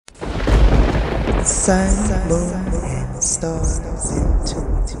Sun, moon, and stars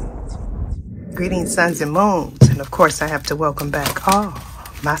intuitive. Greetings, suns and moons. And of course, I have to welcome back all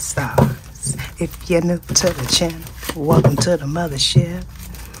my stars. If you're new to the channel, welcome to the mothership.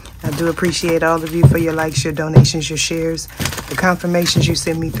 I do appreciate all of you for your likes, your donations, your shares, the confirmations you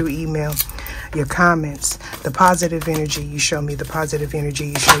send me through email, your comments, the positive energy you show me, the positive energy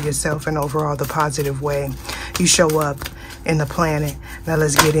you show yourself, and overall the positive way you show up in the planet. Now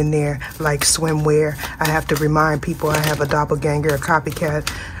let's get in there like swimwear. I have to remind people I have a doppelganger, a copycat,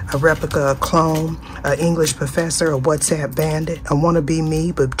 a replica, a clone, an English professor, a WhatsApp bandit, a wannabe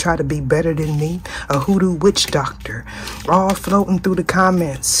me but try to be better than me, a hoodoo witch doctor, all floating through the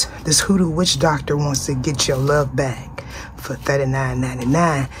comments. This hoodoo witch doctor wants to get your love back for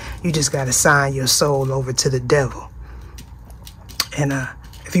 $39.99. You just got to sign your soul over to the devil. And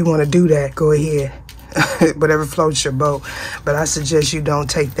if you want to do that, go ahead. Whatever floats your boat. But I suggest you don't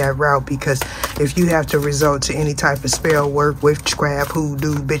take that route, because if you have to resort to any type of spell work, witchcraft,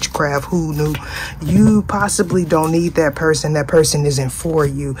 hoodoo, bitchcraft, hoodoo, you possibly don't need that person. That person isn't for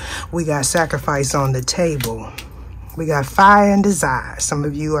you. We got sacrifice on the table. We got fire and desire. Some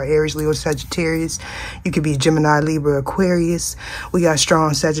of you are Aries, Leo, Sagittarius. You could be Gemini, Libra, Aquarius. We got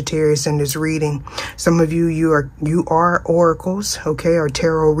strong Sagittarius in this reading. Some of you, you are oracles, okay, or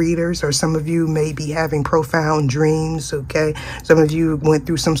tarot readers, or some of you may be having profound dreams, okay. Some of you went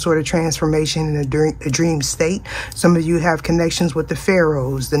through some sort of transformation in a dream state. Some of you have connections with the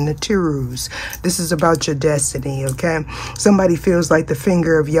pharaohs, the Naturus. This is about your destiny, okay. Somebody feels like the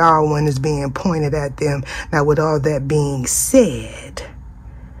finger of Yahweh is being pointed at them. Now, with all that being said,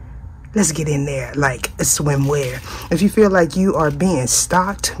 let's get in there like a swimwear. If you feel like you are being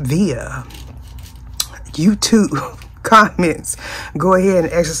stalked via YouTube comments, go ahead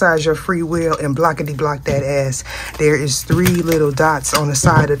and exercise your free will and blockity-block that ass. There is 3 little dots on the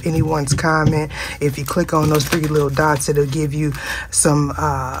side of anyone's comment. If you click on those 3 little dots, it'll give you some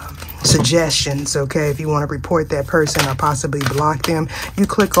suggestions, okay? If you want to report that person or possibly block them, you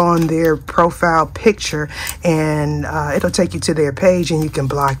click on their profile picture and it'll take you to their page and you can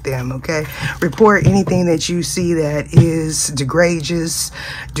block them, okay? Report anything that you see that is degrading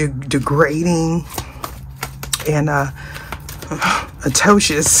and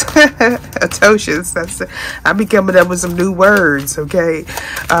atrocious. Atrocious. That's I be coming up with some new words, okay?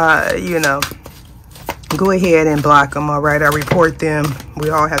 You know, go ahead and block them, all right? I report them.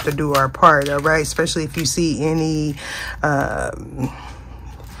 We all have to do our part, all right? Especially if you see any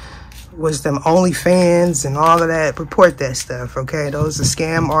was them OnlyFans and all of that, report that stuff, okay? Those are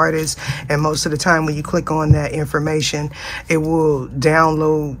scam artists, and most of the time when you click on that information, it will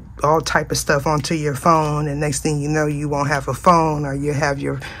download all type of stuff onto your phone, and next thing you know, you won't have a phone, or you have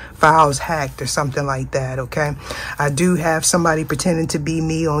your files hacked or something like that, okay? I do have somebody pretending to be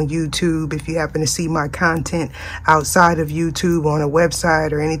me on YouTube. If you happen to see my content outside of YouTube on a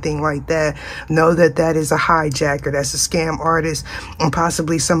website or anything like that, know that that is a hijacker. That's a scam artist and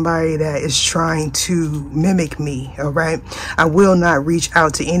possibly somebody that is trying to mimic me, all right? I will not reach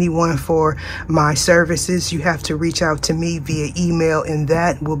out to anyone for my services. You have to reach out to me via email, and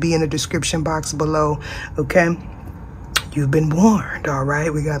that will be in the description box below, okay? You've been warned, all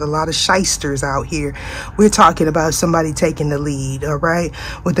right? We got a lot of shysters out here. We're talking about somebody taking the lead, all right?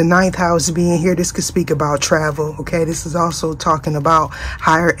 With the 9th house being here, this could speak about travel, okay? This is also talking about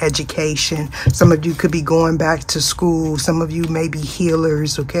higher education. Some of you could be going back to school. Some of you may be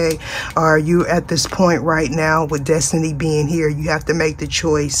healers, okay? Or you at this point right now with destiny being here, you have to make the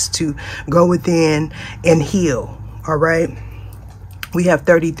choice to go within and heal, all right? We have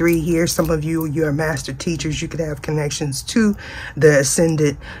 33 here. Some of you, you're master teachers. You could have connections to the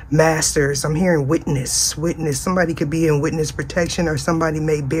ascended masters. I'm hearing witness. Somebody could be in witness protection, or somebody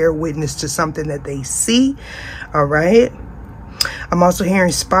may bear witness to something that they see. All right. I'm also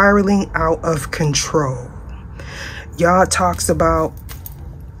hearing spiraling out of control. Y'all talks about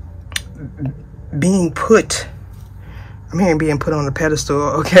being put. I'm hearing being put on a pedestal,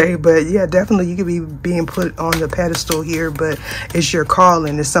 okay? But yeah, definitely you could be being put on the pedestal here, but it's your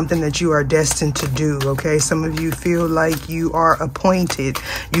calling. It's something that you are destined to do, okay? Some of you feel like you are appointed.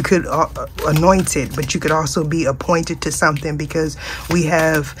 You could anointed, but you could also be appointed to something, because we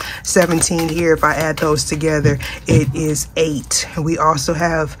have 17 here. If I add those together, it is 8. We also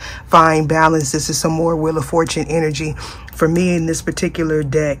have fine balance. This is some more Wheel of Fortune energy. For me in this particular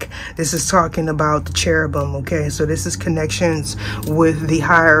deck, this is talking about the cherubim, okay? So this is connections with the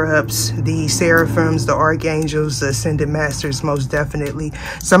higher-ups, the seraphims, the archangels, the ascended masters, most definitely.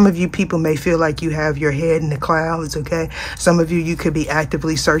 Some of you people may feel like you have your head in the clouds, okay? Some of you, you could be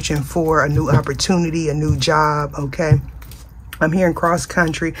actively searching for a new opportunity, a new job, okay? I'm hearing cross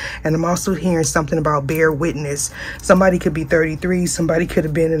country, and I'm also hearing something about bear witness. Somebody could be 33. Somebody could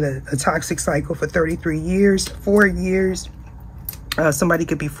have been in a toxic cycle for 33 years, 4 years. Somebody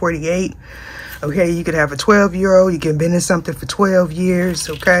could be 48. Okay, you could have a 12-year-old. You can have been in something for 12 years.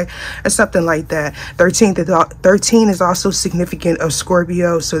 Okay, or something like that. 13 is also significant of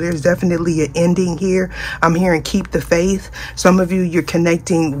Scorpio. So there's definitely an ending here. I'm hearing keep the faith. Some of you, you're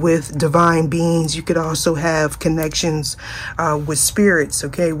connecting with divine beings. You could also have connections with spirits.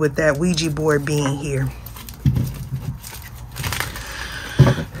 Okay, with that Ouija board being here.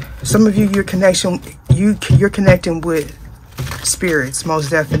 Some of you, you're connecting with spirits, most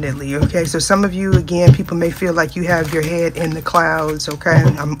definitely. Okay, so some of you, again, people may feel like you have your head in the clouds. Okay,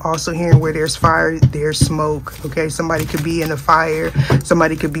 I'm also hearing where there's fire, there's smoke. Okay, somebody could be in a fire,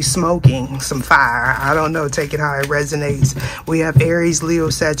 somebody could be smoking some fire. I don't know, take it how it resonates. We have Aries, Leo,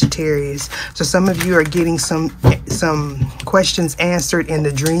 Sagittarius. So some of you are getting some questions answered in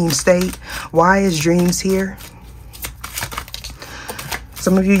the dream state. Why is dreams here?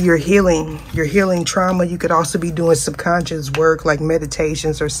 Some of you, you're healing trauma. You could also be doing subconscious work like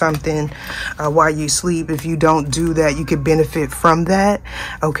meditations or something while you sleep. If you don't do that, you could benefit from that.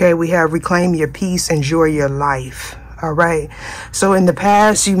 Okay, we have reclaim your peace, enjoy your life. All right. So in the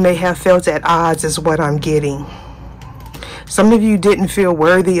past, you may have felt at odds is what I'm getting. Some of you didn't feel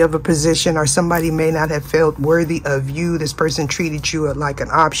worthy of a position, or somebody may not have felt worthy of you. This person treated you like an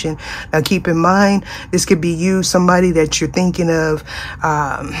option. Now, keep in mind, this could be you, somebody that you're thinking of,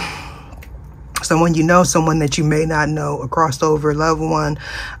 someone you know, someone that you may not know, a crossed over loved one,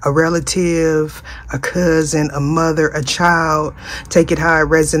 a relative, a cousin, a mother, a child. Take it how it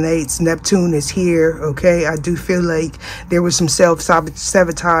resonates. Neptune is here. Okay, I do feel like there was some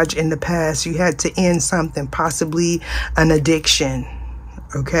self-sabotage in the past. You had to end something, possibly an addiction.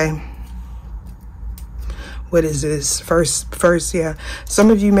 Okay. What is this? First, yeah.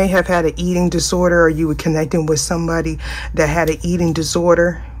 Some of you may have had an eating disorder, or you were connecting with somebody that had an eating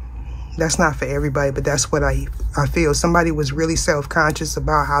disorder. That's not for everybody, but that's what I feel. Somebody was really self-conscious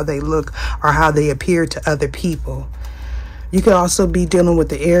about how they look or how they appear to other people. You could also be dealing with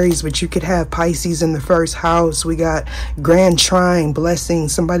the Aries, but you could have Pisces in the first house. We got grand trine, blessing.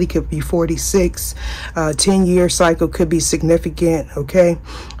 Somebody could be 46. 10-year cycle could be significant. Okay.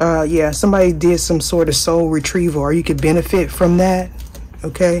 Yeah, somebody did some sort of soul retrieval, or you could benefit from that.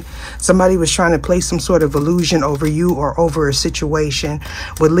 Okay, somebody was trying to place some sort of illusion over you or over a situation.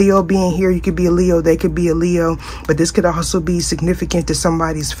 With Leo being here, you could be a Leo, they could be a Leo, but this could also be significant to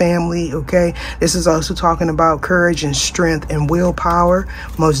somebody's family. Okay, this is also talking about courage and strength and willpower,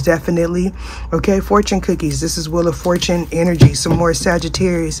 most definitely. Okay, fortune cookies. This is Wheel of Fortune energy, some more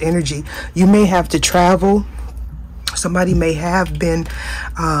Sagittarius energy. You may have to travel. Somebody may have been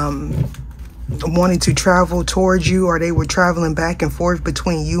wanting to travel towards you, or they were traveling back and forth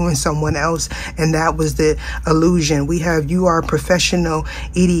between you and someone else, and that was the illusion. We have you are a professional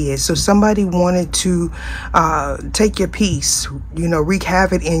idiot. So somebody wanted to take your peace, you know, wreak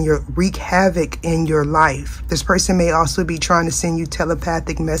havoc in your life. This person may also be trying to send you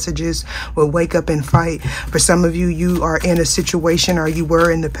telepathic messages with wake up and fight. For some of you, you are in a situation, or you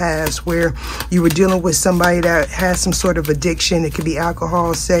were in the past, where you were dealing with somebody that has some sort of addiction. It could be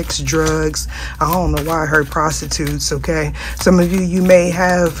alcohol, sex, drugs. I don't know why I heard prostitutes. Okay, some of you, you may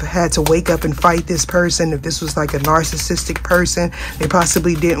have had to wake up and fight this person. If this was like a narcissistic person, they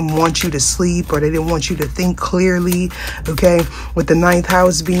possibly didn't want you to sleep, or they didn't want you to think clearly. Okay, with the 9th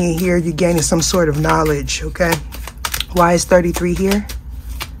house being here, you're gaining some sort of knowledge. Okay, why is 33 here?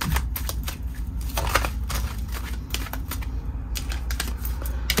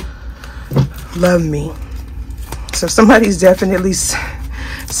 Love me. So somebody's definitely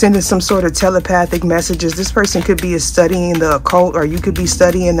sending some sort of telepathic messages. This person could be studying the occult, or you could be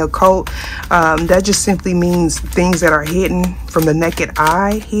studying the occult. That just simply means things that are hidden from the naked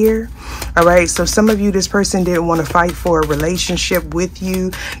eye here. All right, so some of you, this person didn't want to fight for a relationship with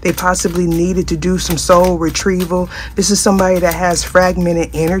you. They possibly needed to do some soul retrieval. This is somebody that has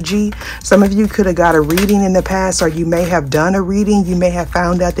fragmented energy. Some of you could have got a reading in the past, or you may have done a reading. You may have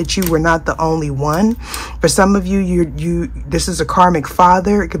found out that you were not the only one. For some of you, this is a karmic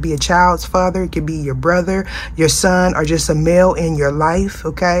father. It could be a child's father. It could be your brother, your son, or just a male in your life.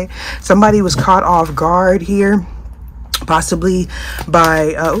 Okay, somebody was caught off guard here, possibly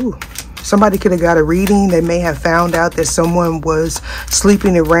by somebody could have got a reading. They may have found out that someone was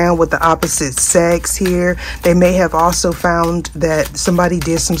sleeping around with the opposite sex here. They may have also found that somebody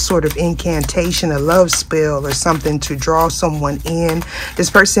did some sort of incantation, a love spell or something to draw someone in. This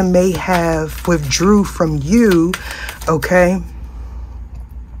person may have withdrew from you. Okay,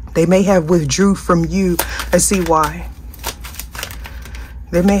 they may have withdrew from you. Let's see why.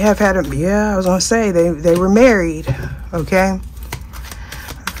 They may have had a, yeah, I was gonna say they were married, okay?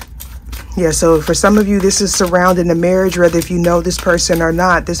 Yeah, so for some of you, this is surrounding the marriage, whether if you know this person or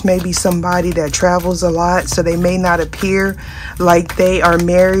not. This may be somebody that travels a lot, so they may not appear like they are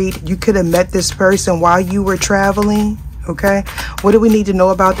married. You could have met this person while you were traveling, okay? What do we need to know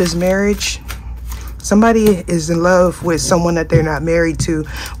about this marriage? Somebody is in love with someone that they're not married to.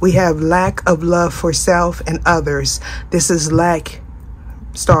 We have lack of love for self and others. This is lack.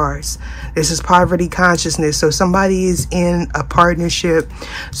 Stars. This is poverty consciousness. So somebody is in a partnership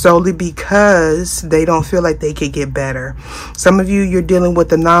solely because they don't feel like they could get better. Some of you, you're dealing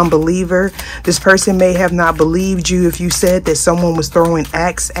with a non-believer. This person may have not believed you if you said that someone was throwing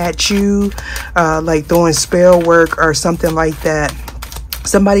axe at you, like throwing spell work or something like that.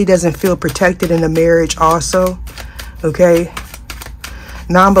 Somebody doesn't feel protected in a marriage also, okay?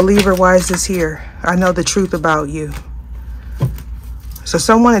 Non-believer, why is this here? I know the truth about you. So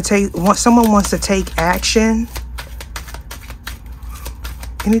someone wants to take action.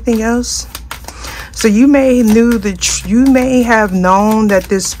 Anything else? So you may have known that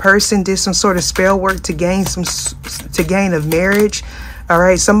this person did some sort of spell work to gain a marriage. All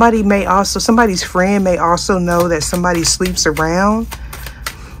right. Somebody's friend may also know that somebody sleeps around.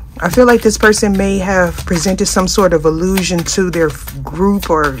 I feel like this person may have presented some sort of illusion to their group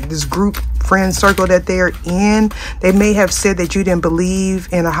or this group friend circle that they're in. They may have said that you didn't believe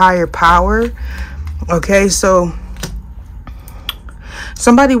in a higher power. Okay, so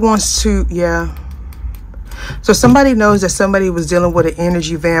somebody wants to, yeah. So somebody knows that somebody was dealing with an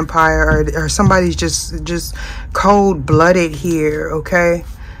energy vampire, or somebody's just cold-blooded here, okay?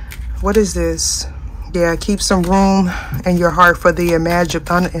 What is this? Yeah, keep some room in your heart for the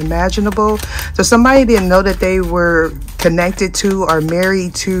unimaginable. So somebody didn't know that they were connected to or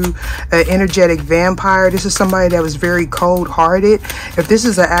married to an energetic vampire. This is somebody that was very cold-hearted. If this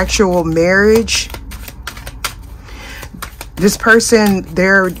is an actual marriage, this person,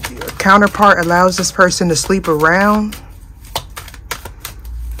 their counterpart allows this person to sleep around.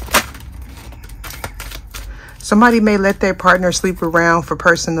 Somebody may let their partner sleep around for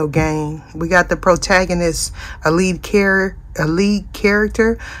personal gain. We got the protagonist, a lead character, or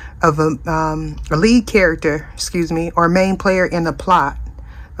main player in the plot.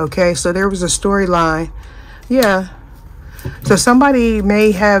 Okay, so there was a storyline. Yeah. So somebody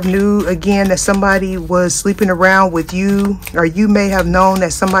may have knew again that somebody was sleeping around with you, or you may have known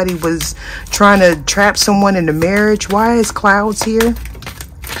that somebody was trying to trap someone in the marriage. Why is clouds here?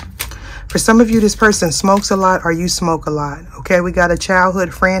 For some of you, this person smokes a lot or you smoke a lot. Okay, we got a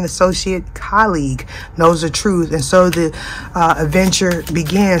childhood friend, associate, colleague knows the truth. And so the adventure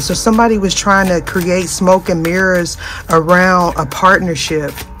began. So somebody was trying to create smoke and mirrors around a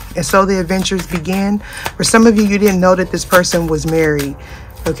partnership. And so the adventures began. For some of you, you didn't know that this person was married.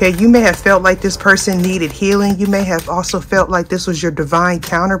 Okay, you may have felt like this person needed healing. You may have also felt like this was your divine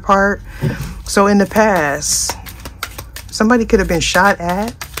counterpart. So in the past, somebody could have been shot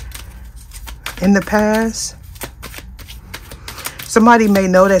at. In the past, somebody may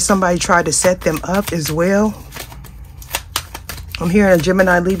know that somebody tried to set them up as well. I'm hearing a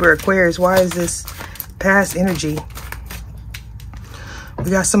Gemini, Libra, Aquarius. Why is this past energy?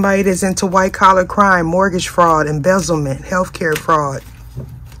 We got somebody that's into white-collar crime, mortgage fraud, embezzlement, healthcare fraud.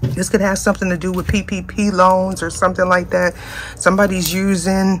 This could have something to do with PPP loans or something like that. Somebody's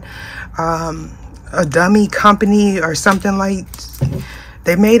using a dummy company or something like.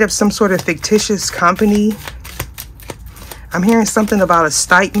 They made up some sort of fictitious company. I'm hearing something about a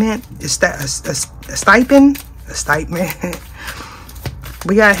stipend. Is that a stipend? A stipend.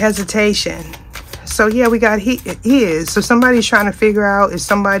 We got hesitation. So yeah, we got is. So somebody's trying to figure out if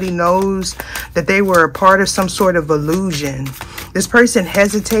somebody knows that they were a part of some sort of illusion. This person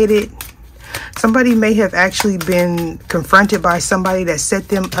hesitated. Somebody may have actually been confronted by somebody that set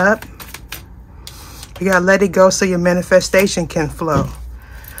them up. You gotta let it go so your manifestation can flow.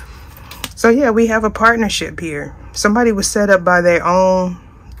 So yeah, we have a partnership here. Somebody was set up by their own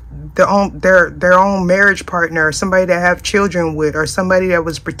marriage partner, or somebody that have children with, or somebody that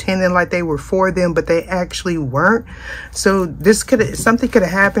was pretending like they were for them, but they actually weren't. So this something could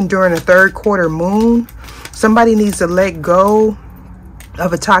have happened during a third quarter moon. Somebody needs to let go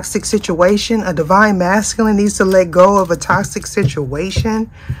of a toxic situation. A divine masculine needs to let go of a toxic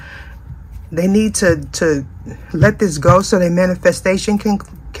situation. They need to let this go so their manifestation can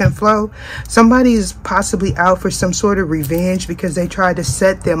flow. Somebody's possibly out for some sort of revenge because they tried to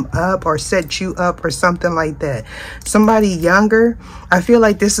set them up or set you up or something like that. Somebody younger. I feel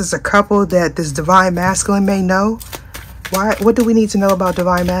like this is a couple that this divine masculine may know. What do we need to know about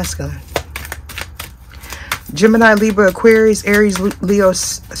divine masculine? Gemini, Libra, Aquarius, Aries, Leo,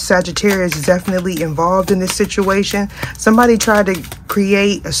 Sagittarius is definitely involved in this situation. Somebody tried to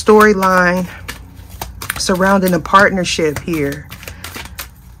create a storyline surrounding a partnership here.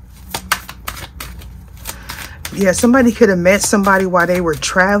 Yeah, somebody could have met somebody while they were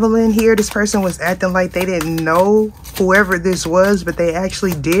traveling here. This person was acting like they didn't know whoever this was, but they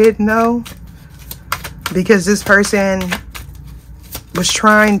actually did know. Because this person was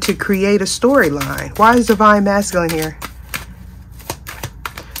trying to create a storyline. Why is Divine Masculine here?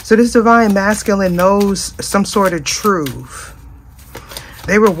 So this Divine Masculine knows some sort of truth.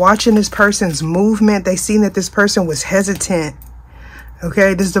 They were watching this person's movement. They seen that this person was hesitant.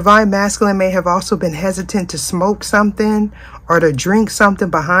 Okay, this Divine Masculine may have also been hesitant to smoke something or to drink something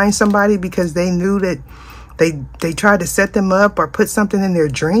behind somebody because they knew that they tried to set them up or put something in their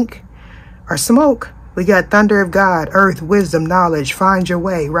drink or smoke. We got Thunder of God, Earth, Wisdom, Knowledge, Find Your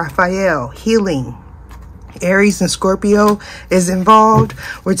Way, Raphael, Healing. Aries and Scorpio is involved.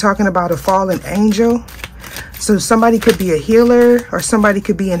 We're talking about a fallen angel. So somebody could be a healer or somebody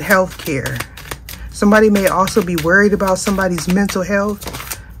could be in healthcare. Somebody may also be worried about somebody's mental health.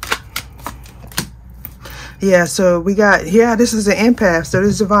 Yeah, so we got, yeah, this is an empath. So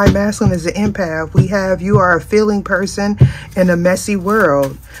this Divine Masculine is an empath. We have, you are a feeling person in a messy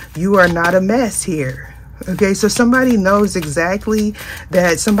world. You are not a mess here. Okay, so somebody knows exactly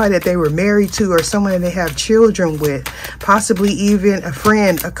that somebody that they were married to or someone that they have children with, possibly even a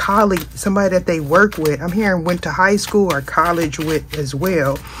friend, a colleague, somebody that they work with. I'm hearing went to high school or college with as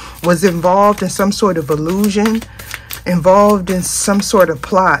well, was involved in some sort of illusion, involved in some sort of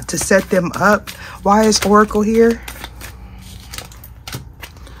plot to set them up. Why is Oracle here?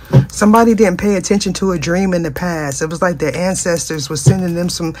 Somebody didn't pay attention to a dream in the past. It was like their ancestors were sending them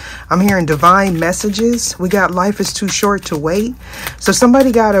some, I'm hearing divine messages. We got life is too short to wait. So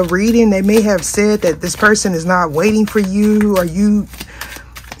somebody got a reading. They may have said that this person is not waiting for you, or you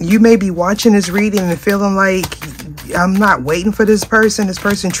may be watching this reading and feeling like I'm not waiting for this person. This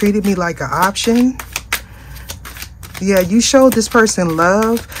person treated me like an option. Yeah, you showed this person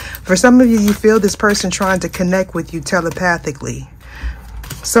love. For some of you, you feel this person trying to connect with you telepathically.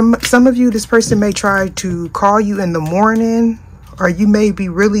 Some of you, this person may try to call you in the morning, or you may be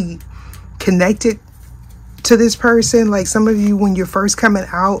really connected to this person. Like some of you, when you're first coming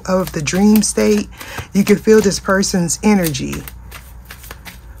out of the dream state, you can feel this person's energy.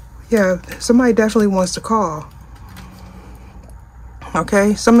 Yeah, somebody definitely wants to call.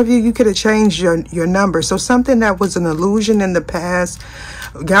 Okay, some of you, you could have changed your number. So something that was an illusion in the past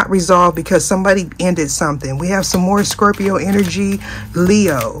got resolved because somebody ended something. We have some more Scorpio energy,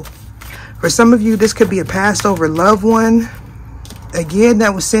 Leo. For some of you, this could be a passed over loved one. Again,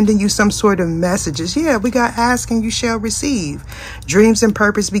 that was sending you some sort of messages. Yeah, we got ask and you shall receive. Dreams and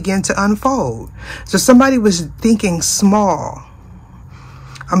purpose begin to unfold. So somebody was thinking small.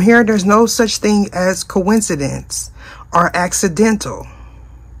 I'm hearing there's no such thing as coincidence or accidental.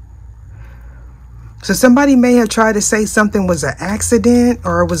 So somebody may have tried to say something was an accident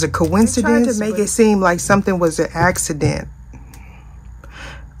or it was a coincidence. They tried to make it seem like something was an accident,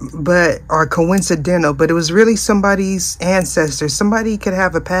 or coincidental, but it was really somebody's ancestors. Somebody could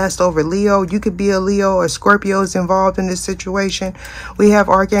have a passed over Leo. You could be a Leo or Scorpio is involved in this situation. We have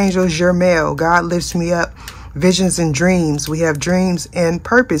Archangel Jermail. God lifts me up. Visions and dreams. We have dreams and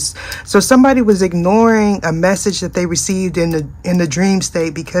purpose. So somebody was ignoring a message that they received in the dream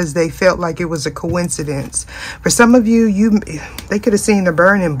state because they felt like it was a coincidence. For some of you, they could have seen a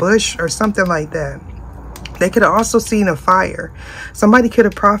burning bush or something like that. They could have also seen a fire. Somebody could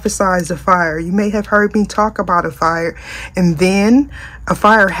have prophesied a fire. You may have heard me talk about a fire, and then a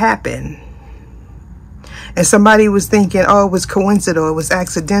fire happened. And somebody was thinking, oh, it was coincidental, it was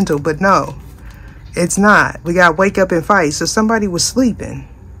accidental, but no. It's not. We got wake up and fight. So somebody was sleeping.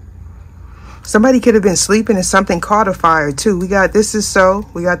 Somebody could have been sleeping and something caught a fire too. We got this is so.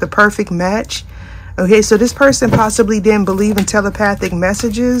 We got the perfect match. Okay, so this person possibly didn't believe in telepathic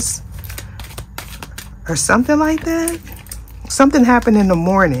messages or something like that. Something happened in the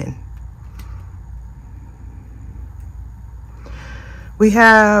morning. We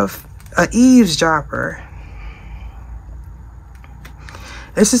have an eavesdropper.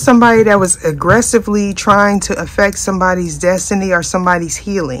 This is somebody that was aggressively trying to affect somebody's destiny or somebody's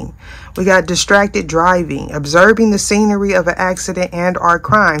healing. We got distracted driving, observing the scenery of an accident and or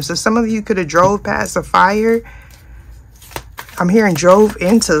crime. So some of you could have drove past a fire. I'm hearing drove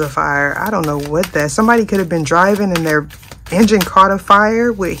into the fire. I don't know what that. Somebody could have been driving and their engine caught a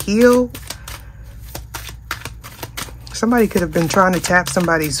fire with heal. Somebody could have been trying to tap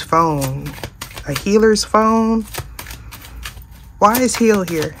somebody's phone, a healer's phone. Why is heal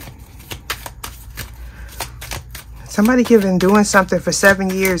here? Somebody could have been doing something for 7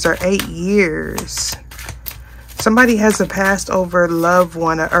 years or 8 years. Somebody has a passed over loved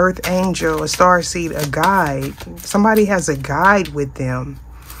one, an earth angel, a starseed, a guide. Somebody has a guide with them.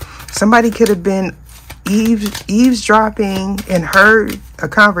 Somebody could have been eavesdropping and heard a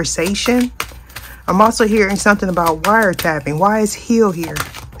conversation. I'm also hearing something about wiretapping. Why is heal here?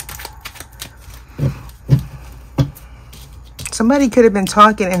 Somebody could have been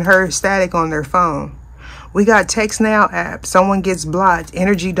talking and heard static on their phone. We got text now app. Someone gets blocked.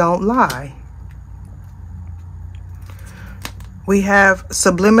 Energy don't lie. We have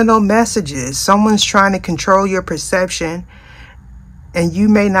subliminal messages. Someone's trying to control your perception and you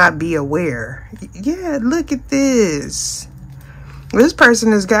may not be aware. Yeah, look at this. This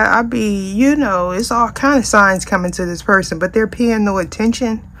person has got, you know, it's all kind of signs coming to this person, but they're paying no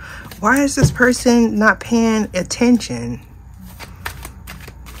attention. Why is this person not paying attention?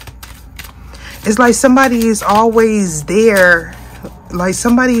 It's like somebody is always there. Like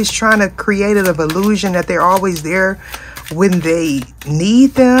somebody is trying to create an illusion that they're always there when they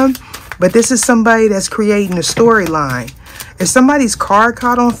need them. But this is somebody that's creating a storyline. If somebody's car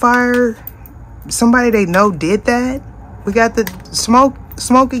caught on fire, somebody they know did that. We got the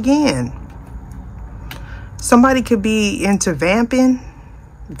smoke again. Somebody could be into vaping.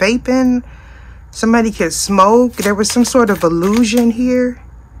 Somebody could smoke. There was some sort of illusion here.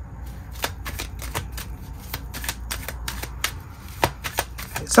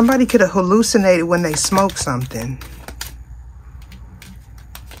 Somebody could have hallucinated when they smoked something.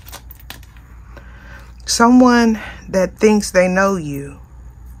 Someone that thinks they know you.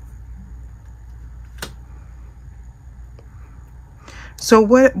 So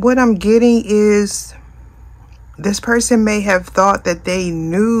what I'm getting is this person may have thought that they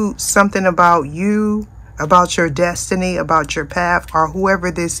knew something about you, about your destiny, about your path, or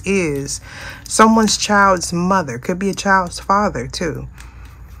whoever this is. Someone's child's mother. Could be a child's father too.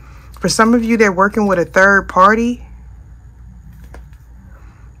 For some of you, they're working with a third party.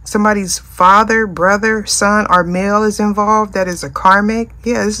 Somebody's father, brother, son, or male is involved. That is a karmic.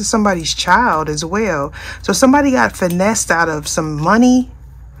 Yeah, this is somebody's child as well. So somebody got finessed out of some money.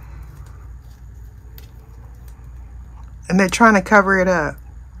 And they're trying to cover it up.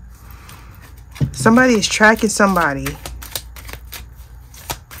 Somebody is tracking somebody.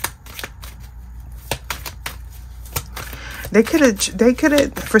 They could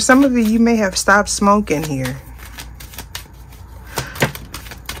have, for some of you may have stopped smoking here.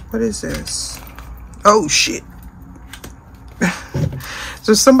 What is this? Oh, shit.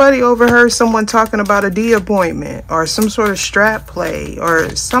 So somebody overheard someone talking about a D appointment or some sort of strap play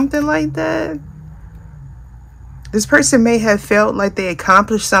or something like that. This person may have felt like they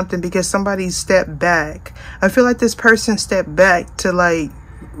accomplished something because somebody stepped back. I feel like this person stepped back to like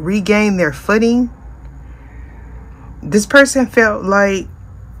regain their footing. This person felt like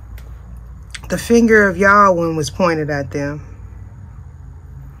the finger of Yahweh was pointed at them.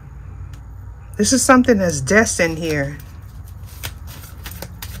 This is something that's destined here.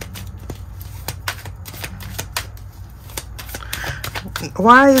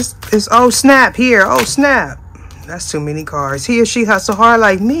 Why is oh snap here? Oh snap. That's too many cards. He or she hustle hard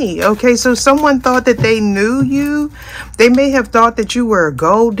like me. Okay, so someone thought that they knew you. They may have thought that you were a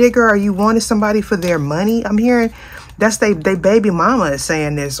gold digger or you wanted somebody for their money. I'm hearing that's they baby mama is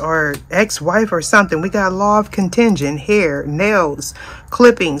saying this, or ex-wife or something. We got law of contingent, hair, nails,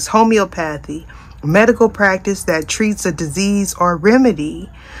 clippings, homeopathy, medical practice that treats a disease or remedy.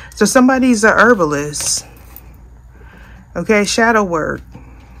 So somebody's a herbalist. Okay, shadow work.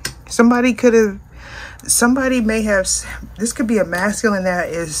 Somebody may have, this could be a masculine that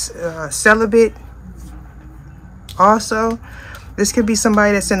is celibate. Also, this could be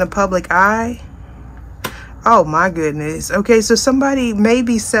somebody that's in the public eye. Oh my goodness. Okay, so somebody may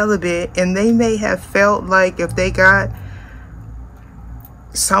be celibate and they may have felt like if they got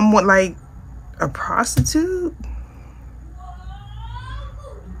someone like a prostitute.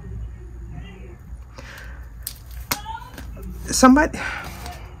 Somebody,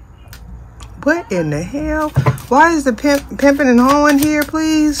 what in the hell? Why is the pimping and hoeing here,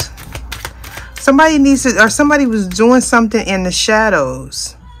 please? Somebody needs to, or somebody was doing something in the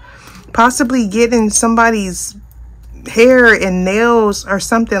shadows. Possibly getting somebody's hair and nails or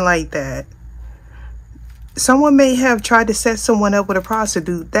something like that. Someone may have tried to set someone up with a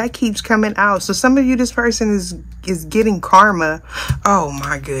prostitute. That keeps coming out. So some of you, this person is getting karma. Oh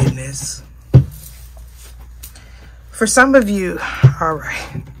my goodness. For some of you, all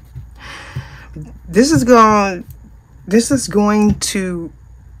right. This is going to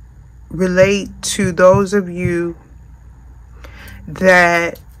relate to those of you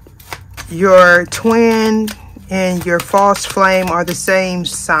that your twin and your false flame are the same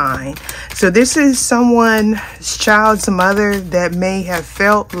sign. So this is someone's child's mother that may have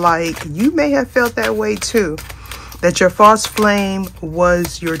felt like, you may have felt that way too, that your false flame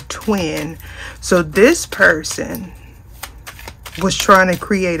was your twin. So this person was trying to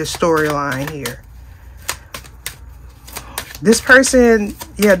create a storyline here. This person,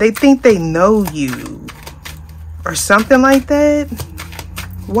 yeah, they think they know you or something like that.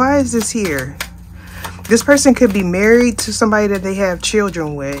 Why is this here? This person could be married to somebody that they have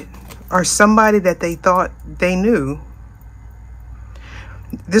children with, or somebody that they thought they knew.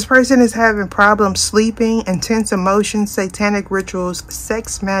 This person is having problems sleeping, intense emotions, satanic rituals,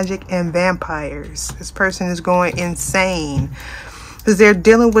 sex, magic, and vampires. This person is going insane because they're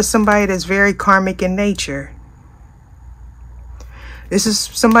dealing with somebody that's very karmic in nature. This is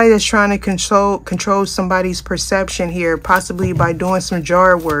somebody that's trying to control somebody's perception here, possibly by doing some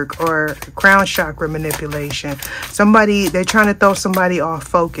jar work or crown chakra manipulation. They're trying to throw somebody off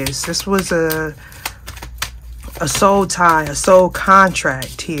focus. This was a soul tie, a soul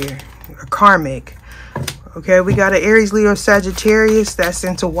contract here, a karmic. Okay, we got an Aries, Leo, Sagittarius that's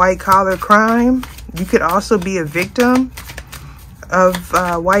into white collar crime. You could also be a victim of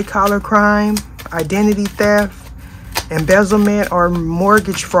white collar crime, identity theft, embezzlement, or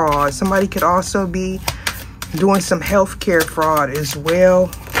mortgage fraud. Somebody could also be doing some healthcare fraud as well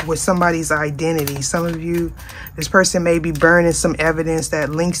with somebody's identity. Some of you, this person may be burning some evidence that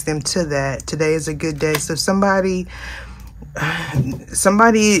links them to that. Today is a good day. So somebody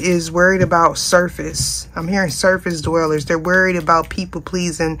is worried about surface. I'm hearing surface dwellers. They're worried about people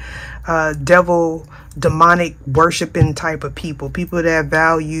pleasing, demonic worshiping type of people that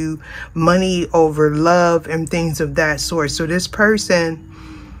value money over love and things of that sort. So this person,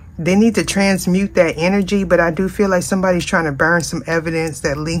 they need to transmute that energy, but I do feel like somebody's trying to burn some evidence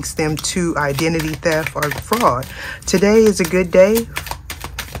that links them to identity theft or fraud. Today is a good day.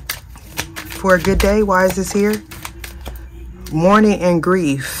 For a good day. Why is this here? Mourning and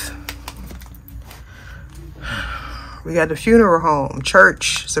grief. We got the funeral home,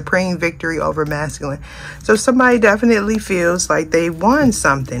 church, supreme victory over masculine. So somebody definitely feels like they won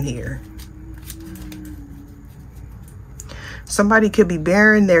something here. Somebody could be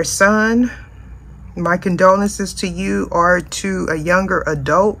bearing their son. My condolences to you, or to a younger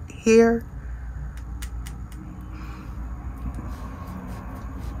adult here.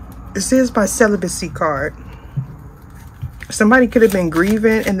 This is my celibacy card. Somebody could have been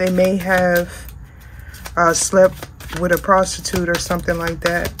grieving and they may have slept with a prostitute or something like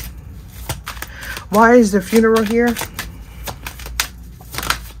that. Why is the funeral here?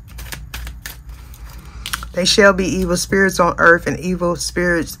 They shall be evil spirits on earth, and evil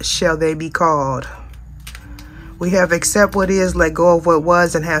spirits shall they be called. We have accept what is, let go of what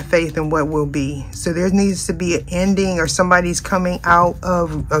was, and have faith in what will be. So there needs to be an ending, or somebody's coming out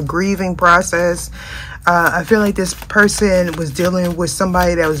of a grieving process. I feel like this person was dealing with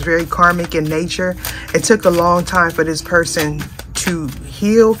somebody that was very karmic in nature. It took a long time for this person to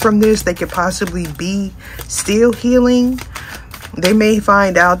heal from this. They could possibly be still healing. They may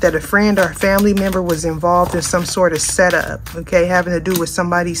find out that a friend or a family member was involved in some sort of setup, okay, having to do with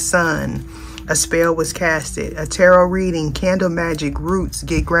somebody's son. A spell was casted, a tarot reading, candle magic, roots,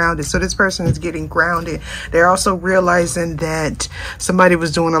 get grounded. So this person is getting grounded. They're also realizing that somebody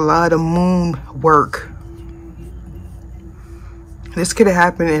was doing a lot of moon work. This could have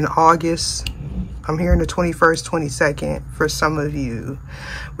happened in August. I'm hearing the 21st, 22nd for some of you.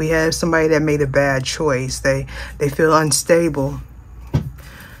 We have somebody that made a bad choice. They feel unstable.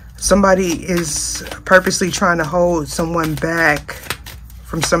 Somebody is purposely trying to hold someone back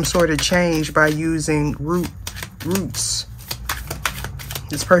from some sort of change by using roots.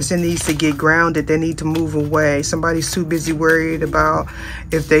 This person needs to get grounded. They need to move away. Somebody's too busy worried about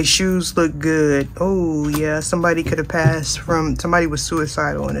if their shoes look good. Oh, yeah. Somebody could have passed from... Somebody was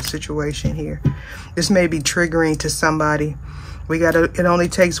suicidal in a situation here. This may be triggering to somebody. It only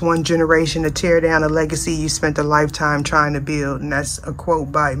takes one generation to tear down a legacy you spent a lifetime trying to build. And that's a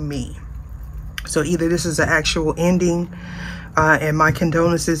quote by me. So either this is an actual ending, and my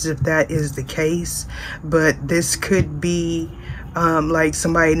condolences if that is the case. But this could be like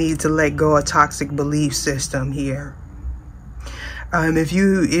somebody needs to let go of a toxic belief system here. If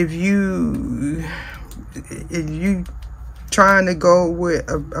you trying to go with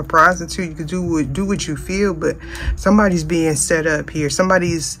a prostitute, you could do what you feel, but somebody's being set up here.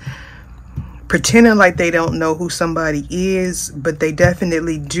 Somebody's pretending like they don't know who somebody is, but they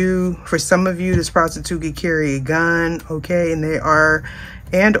definitely do. For some of you, this prostitute could carry a gun, okay, and they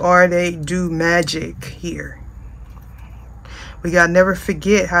do magic here. We got never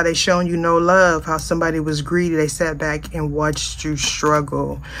forget how they shown you no love, how somebody was greedy. They sat back and watched you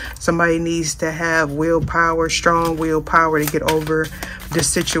struggle. Somebody needs to have willpower, strong willpower to get over the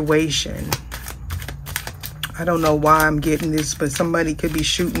situation. I don't know why I'm getting this, but somebody could be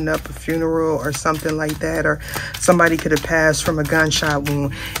shooting up a funeral or something like that, or somebody could have passed from a gunshot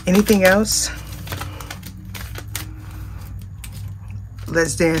wound. Anything else?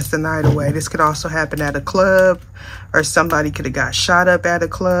 Let's dance the night away. This could also happen at a club, or somebody could have got shot up at a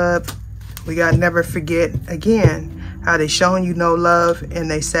club. We got never forget again how they shown you no love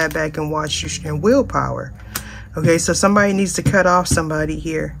and they sat back and watched you in willpower. Okay, so somebody needs to cut off somebody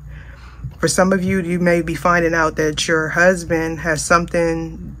here. For some of you, you may be finding out that your husband has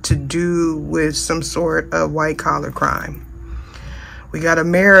something to do with some sort of white-collar crime. We got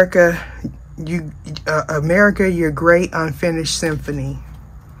America, America, your great unfinished symphony.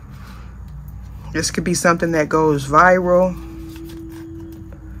 This could be something that goes viral.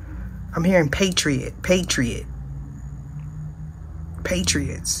 I'm hearing patriots.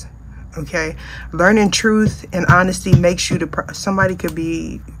 Okay, learning truth and honesty makes you somebody could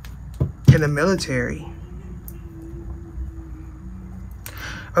be in the military.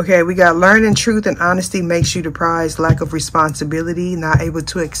 Okay, we got learning truth and honesty makes you the prize, lack of responsibility, not able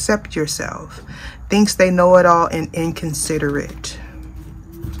to accept yourself, thinks they know it all and inconsiderate.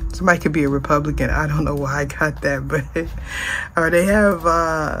 Somebody could be a Republican. I don't know why I got that, but or they have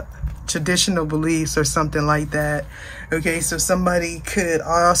traditional beliefs or something like that. Okay, so somebody could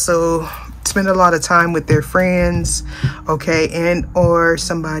also spend a lot of time with their friends, okay, and or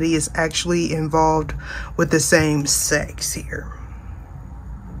somebody is actually involved with the same sex here.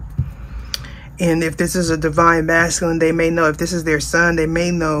 And if this is a divine masculine, they may know, if this is their son, they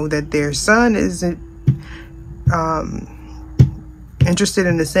may know that their son isn't interested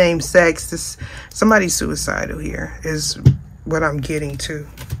in the same sex. Somebody's suicidal here is what I'm getting to.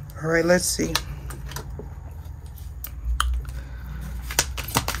 All right, let's see.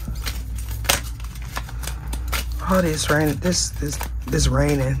 Oh, this rain, this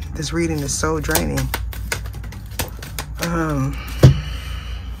raining. This reading is so draining.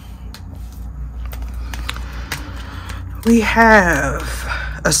 We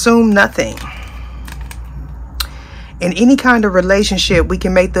have assume nothing. In any kind of relationship, we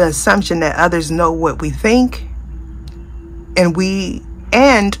can make the assumption that others know what we think, and we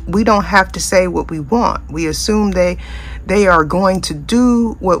don't have to say what we want. We assume they are going to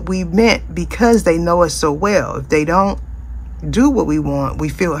do what we meant because they know us so well. If they don't do what we want, we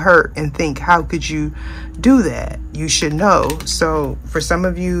feel hurt and think, how could you do that? You should know. So for some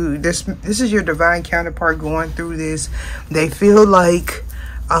of you, this is your divine counterpart going through this. They feel like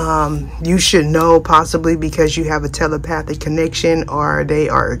you should know, possibly because you have a telepathic connection, or they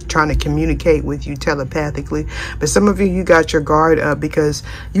are trying to communicate with you telepathically. But some of you got your guard up because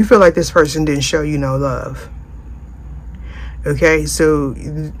you feel like this person didn't show you no love. Okay, so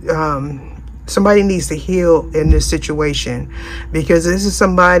somebody needs to heal in this situation, because this is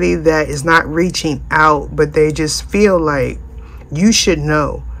somebody that is not reaching out, but they just feel like you should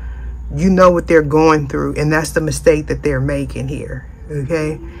know. You know what they're going through, and that's the mistake that they're making here.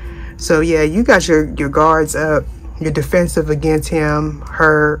 Okay, so yeah, you got your guards up, you're defensive against him,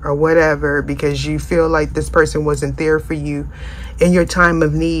 her, or whatever, because you feel like this person wasn't there for you in your time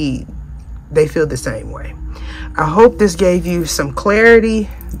of need. They feel the same way. I hope this gave you some clarity.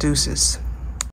 Deuces.